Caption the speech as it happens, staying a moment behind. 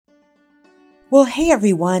Well, hey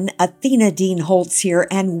everyone, Athena Dean Holtz here,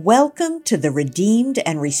 and welcome to the Redeemed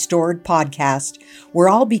and Restored podcast, where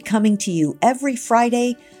I'll be coming to you every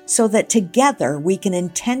Friday so that together we can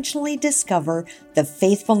intentionally discover the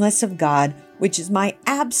faithfulness of God, which is my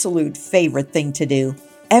absolute favorite thing to do.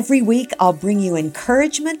 Every week, I'll bring you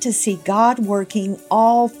encouragement to see God working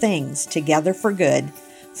all things together for good.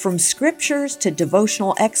 From scriptures to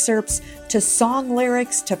devotional excerpts to song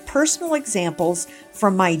lyrics to personal examples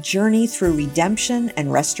from my journey through redemption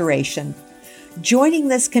and restoration. Joining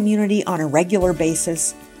this community on a regular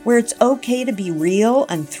basis, where it's okay to be real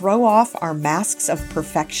and throw off our masks of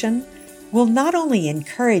perfection, will not only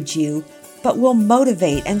encourage you, but will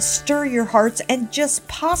motivate and stir your hearts and just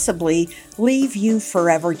possibly leave you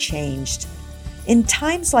forever changed. In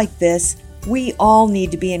times like this, we all need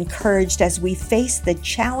to be encouraged as we face the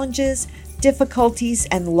challenges, difficulties,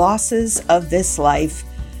 and losses of this life.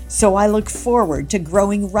 So I look forward to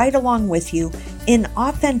growing right along with you in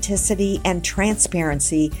authenticity and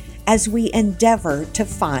transparency as we endeavor to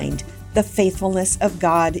find the faithfulness of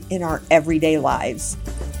God in our everyday lives.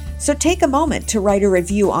 So take a moment to write a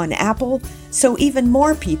review on Apple so even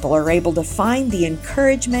more people are able to find the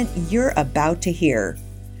encouragement you're about to hear.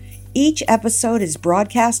 Each episode is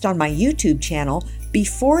broadcast on my YouTube channel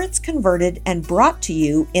before it's converted and brought to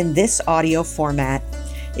you in this audio format.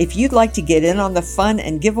 If you'd like to get in on the fun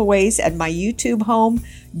and giveaways at my YouTube home,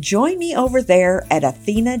 join me over there at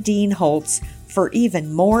Athena Dean Holtz for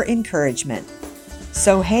even more encouragement.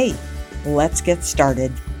 So hey, let's get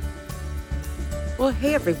started. Well,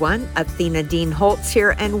 hey everyone, Athena Dean Holtz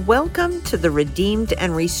here, and welcome to the Redeemed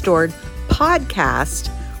and Restored podcast,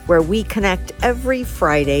 where we connect every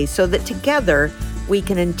Friday so that together we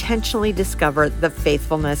can intentionally discover the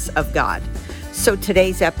faithfulness of God. So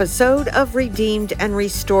today's episode of Redeemed and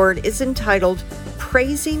Restored is entitled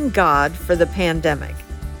Praising God for the Pandemic.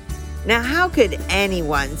 Now, how could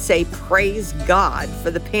anyone say praise God for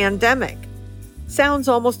the pandemic? Sounds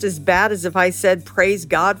almost as bad as if I said praise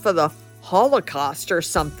God for the Holocaust or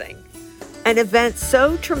something. An event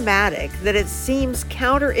so traumatic that it seems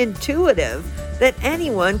counterintuitive that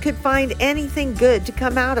anyone could find anything good to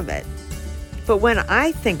come out of it. But when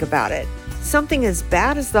I think about it, something as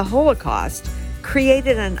bad as the Holocaust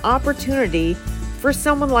created an opportunity for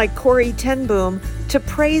someone like Corrie ten Boom to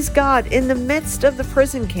praise God in the midst of the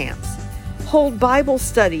prison camps, hold Bible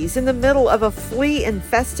studies in the middle of a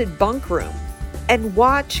flea-infested bunk room, and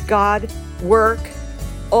watch God work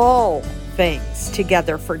all things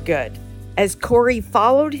together for good. As Corrie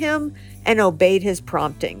followed him and obeyed his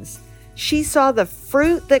promptings, she saw the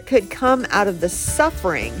fruit that could come out of the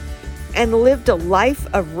suffering and lived a life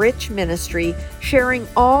of rich ministry, sharing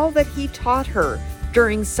all that he taught her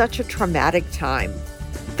during such a traumatic time.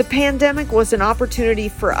 The pandemic was an opportunity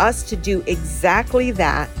for us to do exactly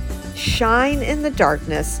that, shine in the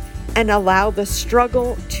darkness and allow the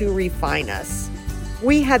struggle to refine us.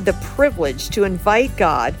 We had the privilege to invite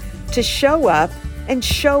God to show up and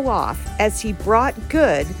show off as he brought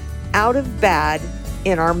good out of bad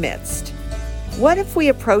in our midst. What if we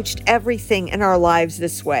approached everything in our lives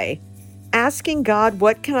this way? Asking God,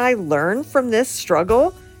 what can I learn from this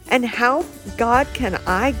struggle? And how, God, can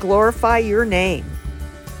I glorify your name?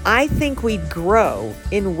 I think we'd grow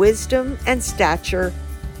in wisdom and stature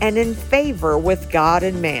and in favor with God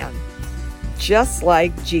and man, just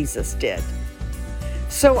like Jesus did.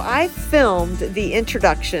 So I filmed the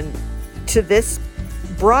introduction to this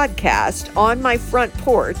broadcast on my front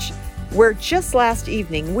porch, where just last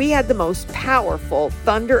evening we had the most powerful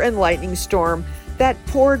thunder and lightning storm that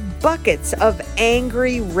poured buckets of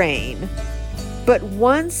angry rain. But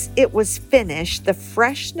once it was finished, the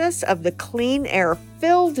freshness of the clean air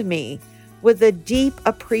filled me with a deep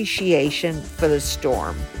appreciation for the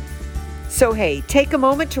storm. So hey, take a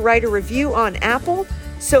moment to write a review on Apple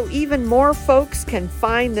so even more folks can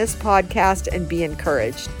find this podcast and be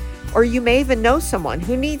encouraged. Or you may even know someone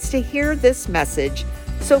who needs to hear this message,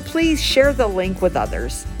 so please share the link with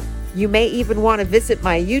others. You may even want to visit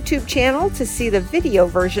my YouTube channel to see the video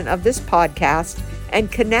version of this podcast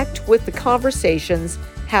and connect with the conversations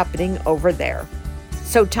happening over there.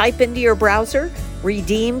 So type into your browser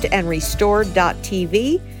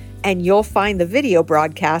redeemedandrestored.tv and you'll find the video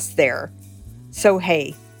broadcast there. So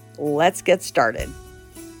hey, let's get started.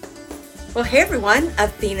 Well, hey everyone,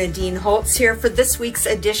 Athena Dean Holtz here for this week's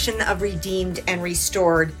edition of Redeemed and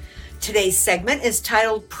Restored. Today's segment is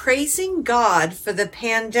titled Praising God for the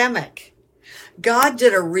Pandemic. God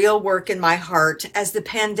did a real work in my heart as the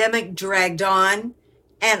pandemic dragged on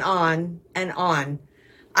and on and on.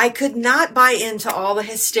 I could not buy into all the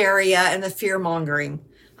hysteria and the fear-mongering.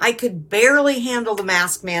 I could barely handle the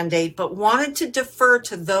mask mandate, but wanted to defer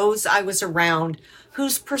to those I was around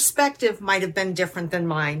whose perspective might have been different than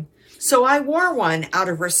mine. So I wore one out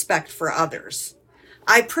of respect for others.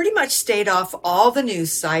 I pretty much stayed off all the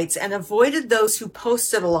news sites and avoided those who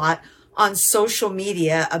posted a lot on social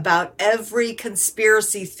media about every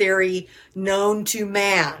conspiracy theory known to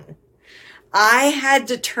man. I had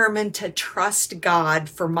determined to trust God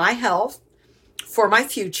for my health, for my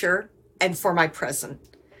future, and for my present.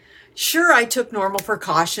 Sure, I took normal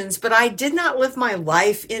precautions, but I did not live my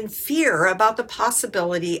life in fear about the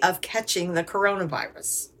possibility of catching the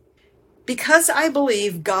coronavirus. Because I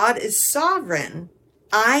believe God is sovereign,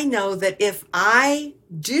 I know that if I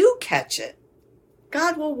do catch it,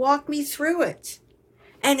 God will walk me through it.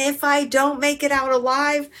 And if I don't make it out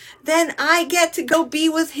alive, then I get to go be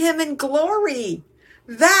with him in glory.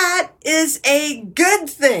 That is a good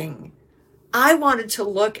thing. I wanted to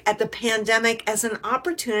look at the pandemic as an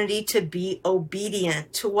opportunity to be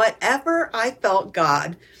obedient to whatever I felt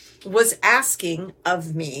God was asking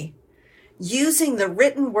of me. Using the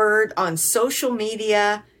written word on social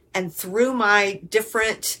media and through my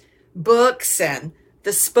different books and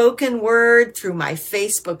the spoken word through my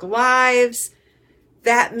Facebook Lives,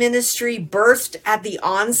 that ministry birthed at the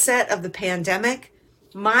onset of the pandemic.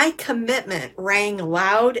 My commitment rang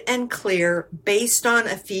loud and clear based on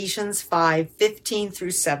Ephesians 5:15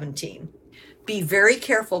 through 17. Be very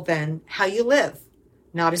careful then how you live,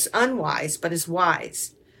 not as unwise, but as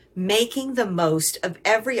wise, making the most of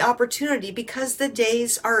every opportunity because the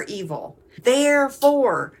days are evil.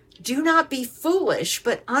 Therefore, do not be foolish,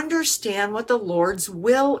 but understand what the Lord's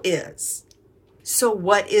will is. So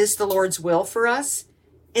what is the Lord's will for us?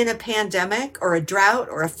 In a pandemic or a drought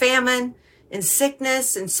or a famine, in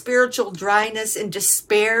sickness, in spiritual dryness, in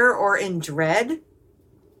despair, or in dread?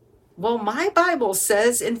 Well, my Bible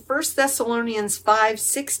says in 1 Thessalonians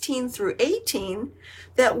 5:16 through 18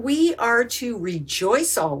 that we are to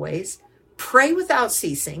rejoice always, pray without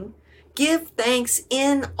ceasing, give thanks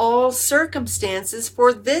in all circumstances,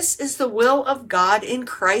 for this is the will of God in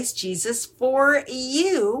Christ Jesus for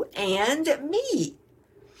you and me.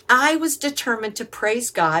 I was determined to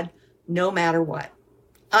praise God no matter what.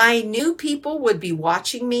 I knew people would be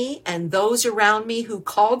watching me and those around me who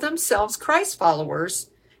called themselves Christ followers,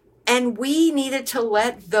 and we needed to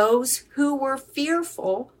let those who were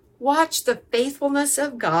fearful watch the faithfulness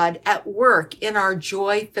of God at work in our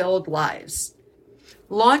joy-filled lives.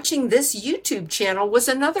 Launching this YouTube channel was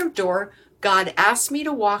another door God asked me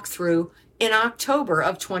to walk through in October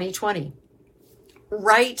of 2020,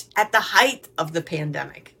 right at the height of the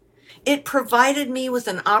pandemic. It provided me with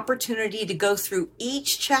an opportunity to go through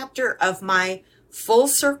each chapter of my Full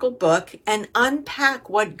Circle book and unpack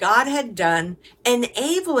what God had done,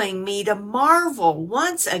 enabling me to marvel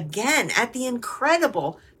once again at the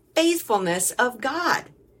incredible faithfulness of God.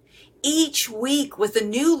 Each week with a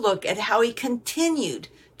new look at how he continued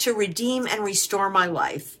to redeem and restore my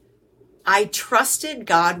life. I trusted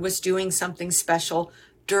God was doing something special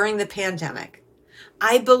during the pandemic.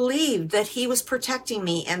 I believed that he was protecting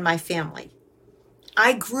me and my family.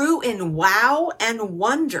 I grew in wow and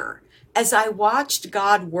wonder as I watched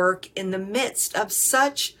God work in the midst of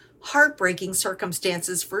such heartbreaking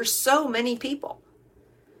circumstances for so many people.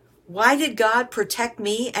 Why did God protect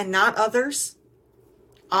me and not others?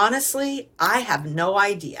 Honestly, I have no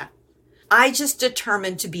idea. I just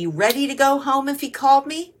determined to be ready to go home if he called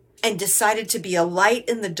me and decided to be a light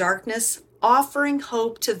in the darkness, offering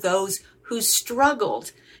hope to those who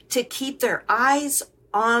struggled to keep their eyes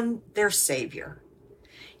on their Savior.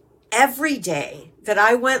 Every day that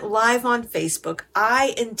I went live on Facebook,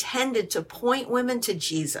 I intended to point women to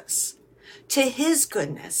Jesus, to his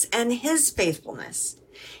goodness and his faithfulness,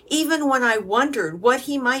 even when I wondered what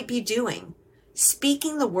he might be doing.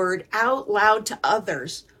 Speaking the word out loud to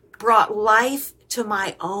others brought life to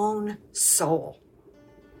my own soul.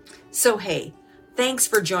 So, hey, thanks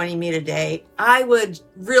for joining me today. I would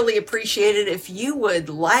really appreciate it if you would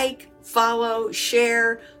like, follow,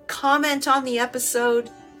 share, comment on the episode,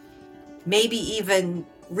 maybe even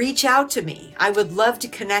reach out to me. I would love to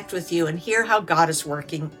connect with you and hear how God is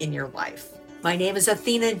working in your life. My name is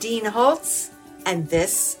Athena Dean Holtz, and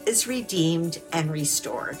this is Redeemed and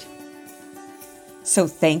Restored. So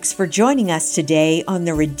thanks for joining us today on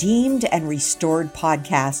the Redeemed and Restored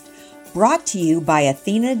podcast, brought to you by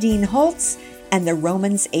Athena Dean Holtz and the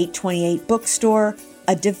Romans 828 Bookstore,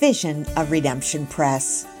 a division of Redemption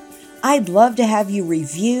Press. I'd love to have you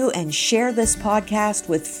review and share this podcast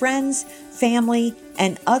with friends, family,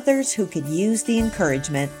 and others who could use the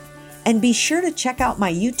encouragement. And be sure to check out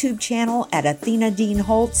my YouTube channel at Athena Dean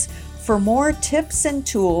Holtz for more tips and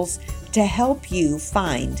tools to help you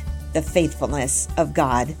find the faithfulness of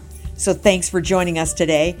God. So thanks for joining us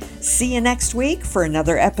today. See you next week for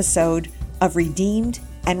another episode of Redeemed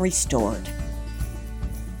and Restored.